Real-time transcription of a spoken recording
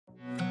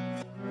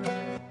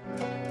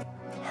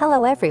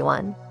Hello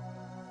everyone.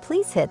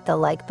 Please hit the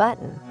like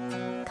button,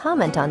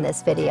 comment on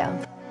this video,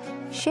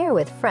 share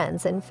with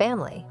friends and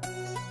family.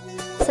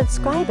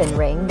 Subscribe and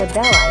ring the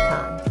bell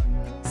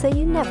icon so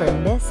you never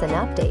miss an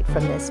update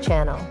from this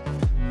channel.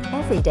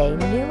 Every day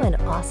new and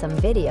awesome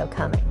video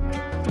coming.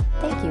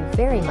 Thank you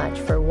very much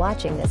for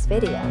watching this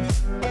video.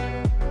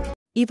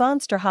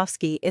 Yvonne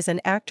Strahovski is an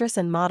actress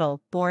and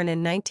model born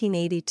in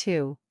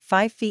 1982,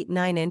 5 feet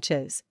 9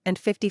 inches, and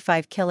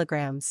 55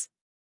 kilograms.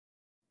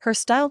 Her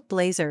styled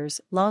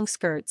blazers, long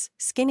skirts,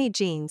 skinny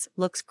jeans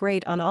looks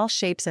great on all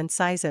shapes and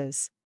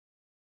sizes.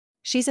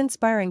 She's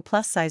inspiring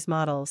plus-size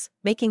models,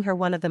 making her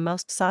one of the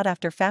most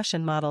sought-after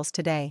fashion models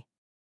today.